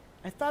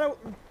 I thought I...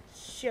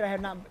 Shit, I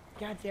have not...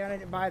 God damn it, I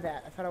didn't buy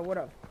that. I thought I would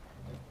have.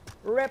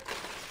 Rip.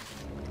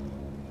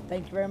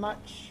 Thank you very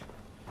much.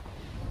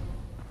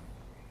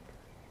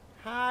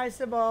 Hi,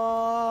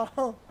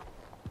 Sabal.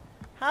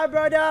 Hi,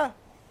 brother.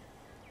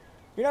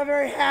 You're not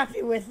very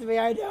happy with me,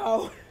 I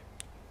know.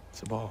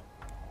 Sabal.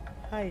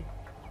 Hi.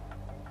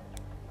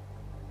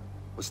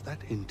 Was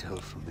that intel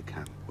from the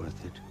camp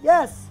worth it?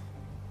 Yes.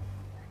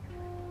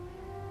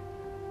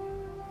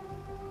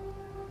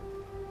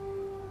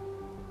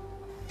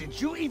 Did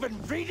you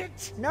even read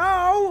it?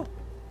 No,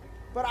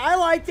 but I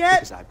liked it.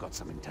 Because I've got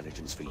some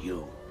intelligence for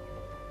you.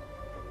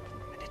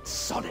 And it's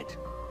solid.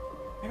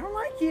 I don't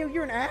like you.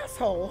 You're an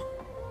asshole.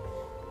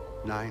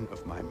 9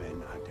 of my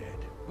men are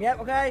dead. Yep,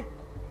 okay.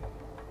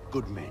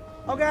 Good men.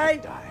 Okay.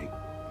 Die.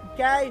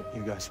 Okay.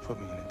 You guys put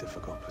me in a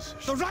difficult position.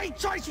 The right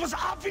choice was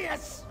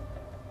obvious!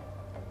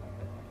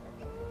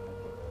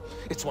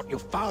 It's what your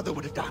father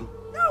would have done.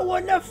 No,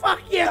 wouldn't have.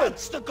 Fuck you.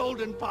 That's the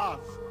golden path.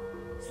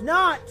 It's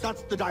not.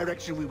 That's the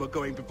direction we were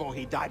going before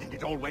he died, and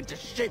it all went to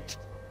shit.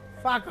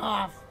 Fuck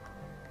off.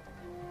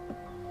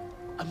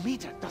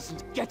 Amita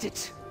doesn't get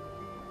it.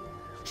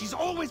 She's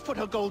always put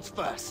her goals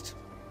first.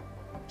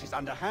 She's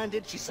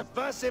underhanded, she's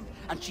subversive,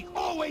 and she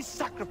always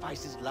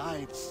sacrifices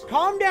lives.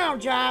 Calm down,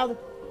 child.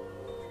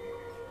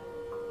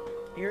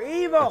 You're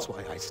evil. That's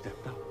why I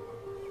stepped up.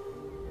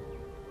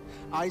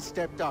 I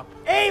stepped up.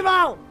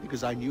 Evil!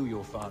 Because I knew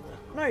your father.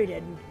 No, you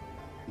didn't.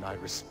 And I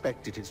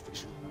respected his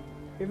vision.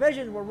 Your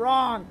visions were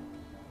wrong.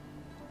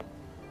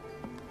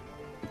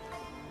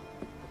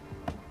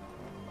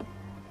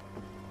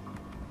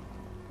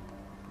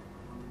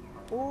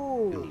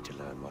 Ooh. You need to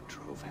learn what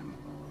drove him.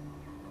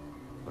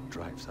 What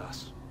drives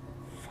us.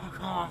 Fuck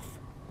off.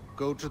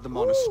 Go to the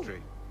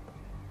monastery.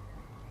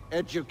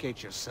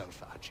 Educate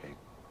yourself, Ajay.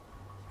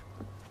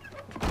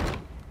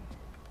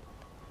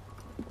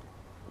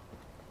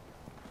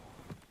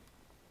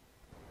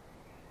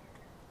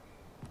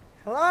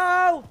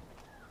 Hello?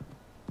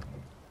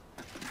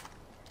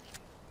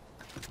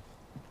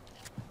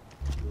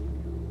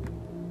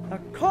 A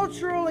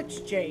cultural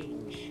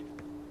exchange.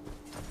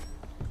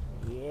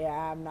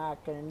 Yeah, I'm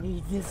not gonna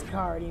need this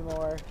car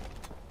anymore.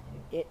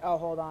 Oh,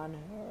 hold on.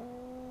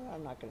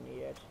 I'm not gonna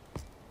need it.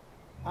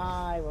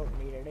 I won't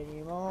need it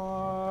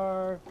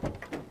anymore.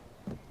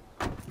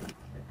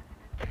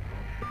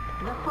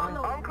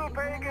 Uncle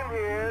Pagan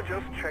here,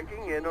 just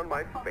checking in on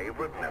my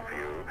favorite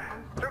nephew.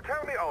 So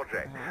tell me,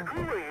 RJ,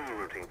 who are you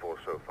rooting for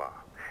so far?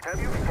 Have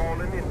you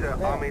fallen into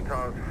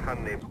Amita's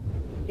honey?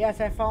 Yes,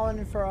 I've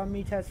fallen for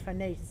Amita's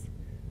finesse.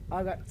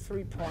 I got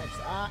 3 points.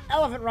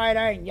 Elephant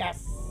riding,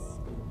 yes!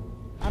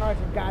 I don't like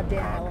some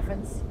goddamn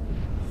elephants.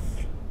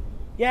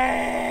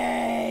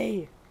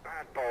 Yay!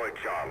 Bad boy,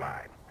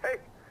 Jawline. Hey,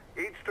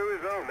 each to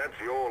his own. That's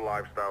your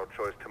lifestyle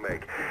choice to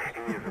make.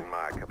 He isn't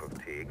my cup of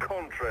tea,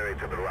 contrary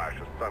to the rash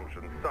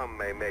assumptions some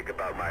may make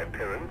about my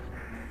appearance.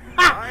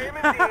 I am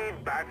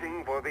indeed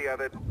batting for the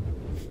other...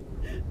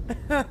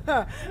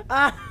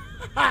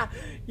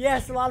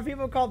 Yes, a lot of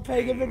people call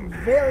Pagan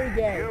very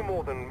gay. You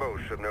more than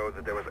most should know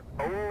that there was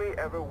only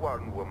ever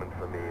one woman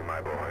for me,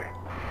 my boy.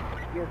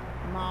 Your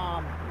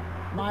mom.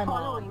 My mom. The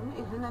following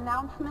is an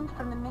announcement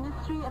from the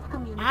Ministry of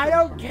Communication. I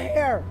don't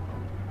care.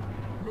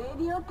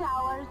 Radio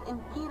towers in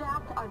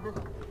Kirat are the...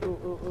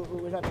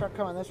 Ooh, is that truck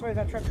coming this way? Is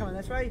that truck coming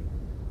this way?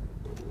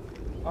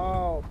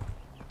 Oh,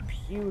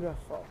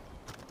 beautiful.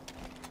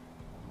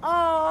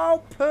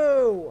 Oh,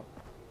 poo.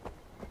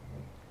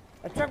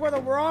 I truck went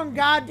the wrong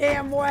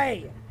goddamn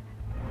way.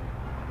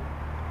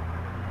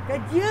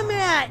 God damn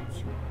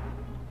it.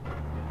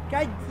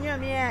 God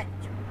damn it.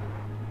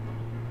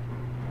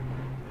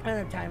 I don't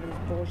have time for this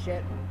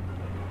bullshit.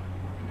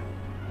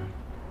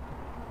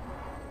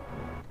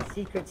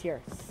 Secrets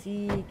here.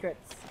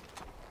 Secrets.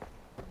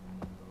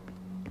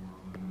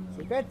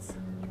 Secrets?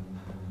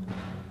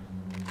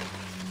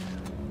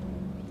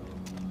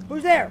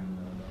 Who's there?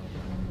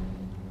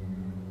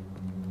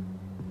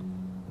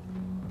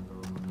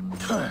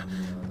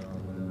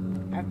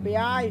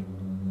 FBI?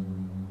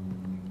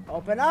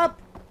 Open up!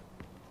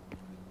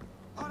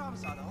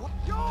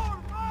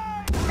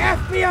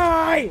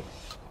 FBI!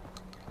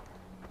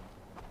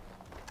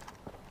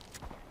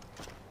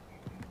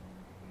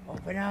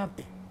 Open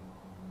up!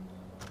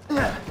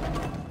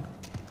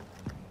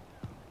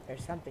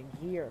 There's something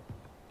here.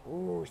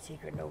 Ooh,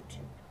 secret note.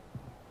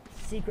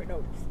 Secret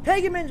note.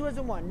 Paganman's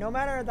wisdom 1. No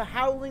matter the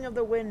howling of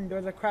the wind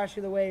or the crash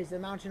of the waves, the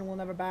mountain will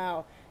never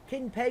bow.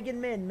 King Pagan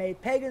Min, may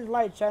Pagan's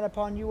light shine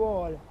upon you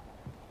all.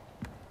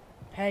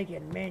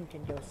 Pagan Min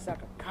can go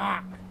suck a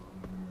cock.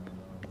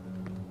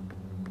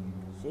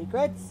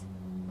 Secrets?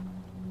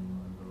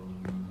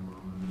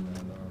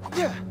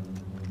 Yeah.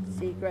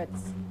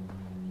 Secrets.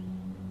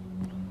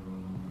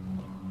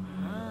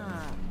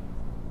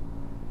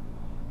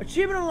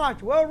 Achievement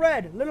unlocked. Well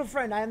read. Little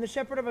friend, I am the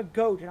shepherd of a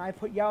goat, and I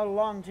put y'all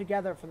along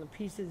together from the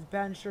pieces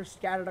benched or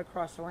scattered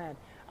across the land.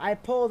 I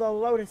pull the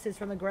lotuses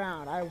from the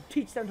ground. I will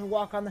teach them to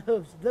walk on the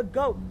hooves. The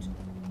goat.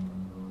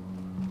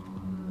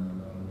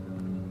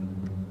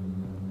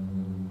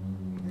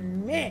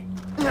 Me.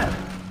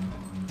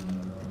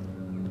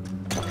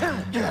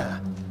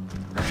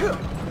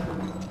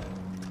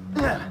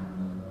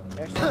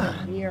 There's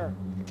something here.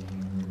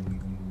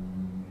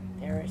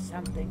 There is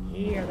something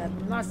here that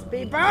must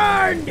be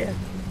burned!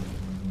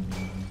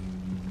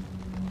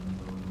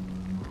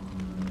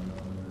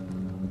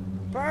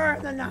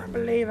 Burn the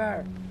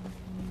non-believer!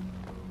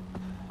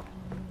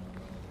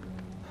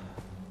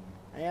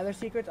 Any other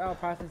secrets? Oh,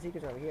 probably some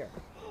secrets over here.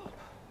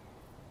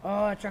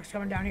 Oh, the truck's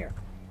coming down here.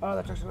 Oh,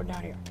 the truck's going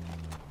down here.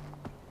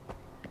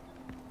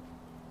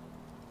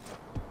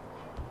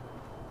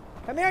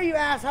 Come here, you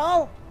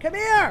asshole! Come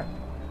here!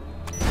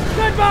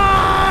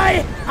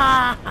 Goodbye!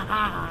 Ha ha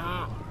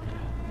ha!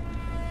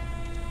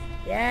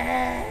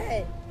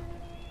 Yay!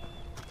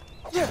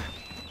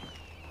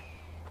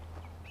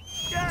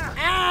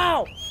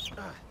 Ow!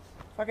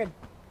 Fucking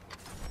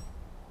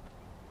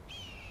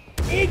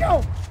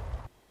eagle!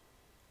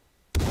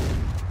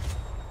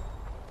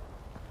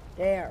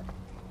 There.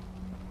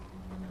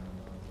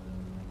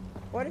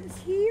 What is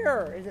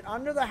here? Is it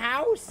under the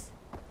house?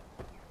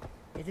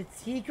 Is it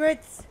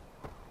secrets?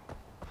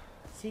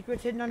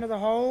 Secrets hidden under the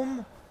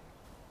home?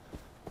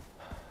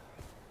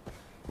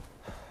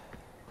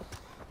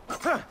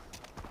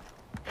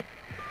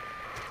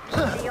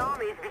 The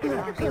army's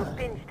beginning to feel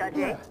pinched,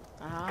 Ajay.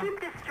 Keep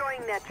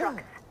destroying their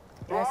trucks.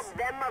 Rob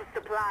them of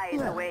supplies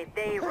the way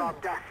they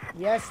robbed us.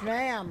 Yes,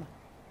 ma'am.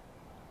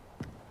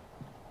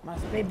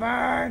 Must be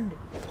burned.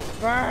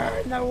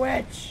 Burn the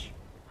witch.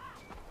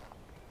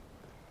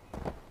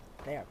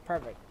 There,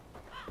 perfect.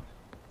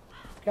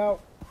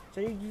 Go.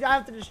 So you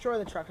have to destroy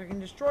the truck. I can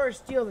destroy or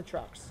steal the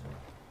trucks.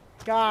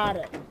 Got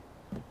it.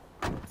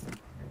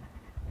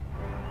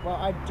 Well,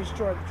 I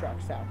destroyed the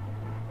trucks, so.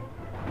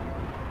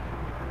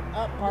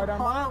 Oh, pardon.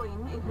 The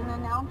following is an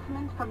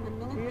announcement from the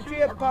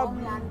Ministry of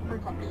Homeland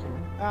Protection.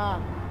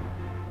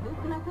 This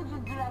message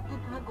is directed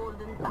to the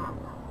Golden Path.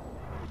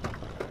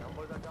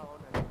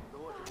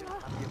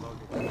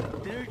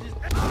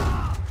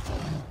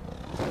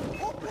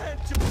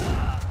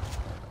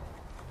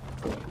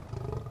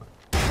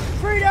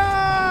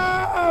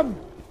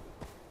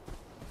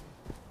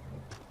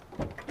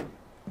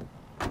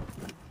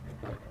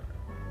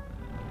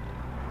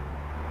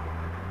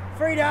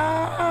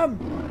 Freedom!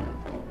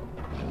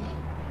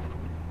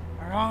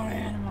 For all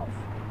animals.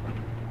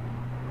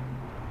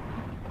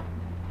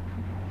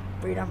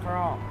 Freedom for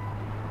all.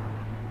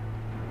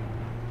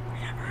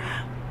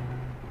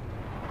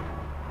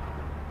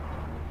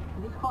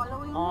 Freedom for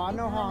all. Oh,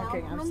 no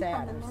honking. I'm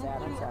sad.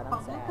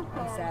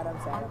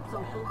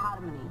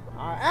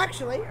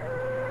 Actually,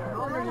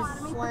 we're gonna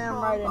just slam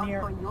right in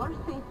here.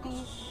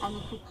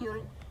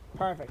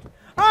 Perfect.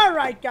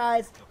 Alright,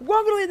 guys.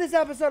 We're gonna leave this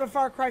episode of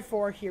Far Cry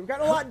 4 here. We've got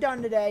a lot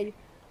done today.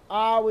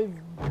 We've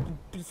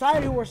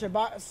decided who we're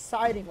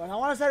siding with. I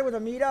want to side with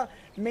Amita,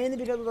 mainly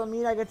because with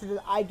Amita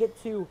I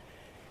get to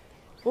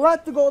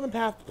let the Golden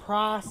Path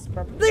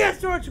prosper. Thank you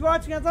guys so much for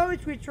watching. As always,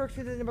 tweet shorts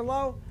down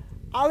below.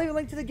 I'll leave a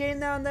link to the game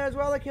down there as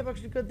well. I keep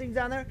extra good things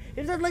down there. If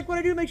you guys like what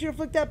I do, make sure to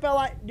flick that bell.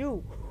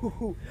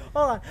 Hold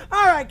on.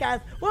 Alright,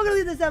 guys. We're gonna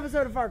leave this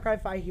episode of Far Cry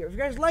 5 here. If you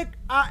guys like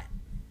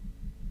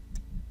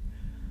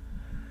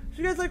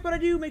what I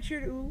do, make sure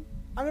to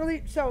I'm gonna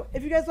leave. So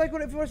if you guys like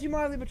what, if you want to see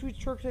more, I'll leave a tweet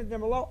short down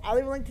below. I'll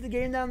leave a link to the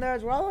game down there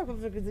as well. I'll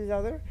put these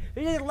other.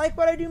 If you guys like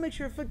what I do, make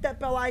sure to flick that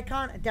bell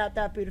icon and tap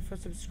that beautiful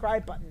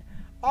subscribe button.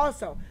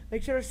 Also,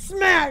 make sure to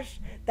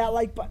smash that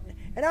like button.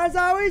 And as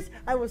always,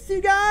 I will see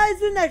you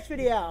guys in the next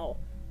video.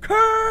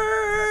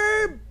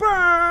 Goodbye!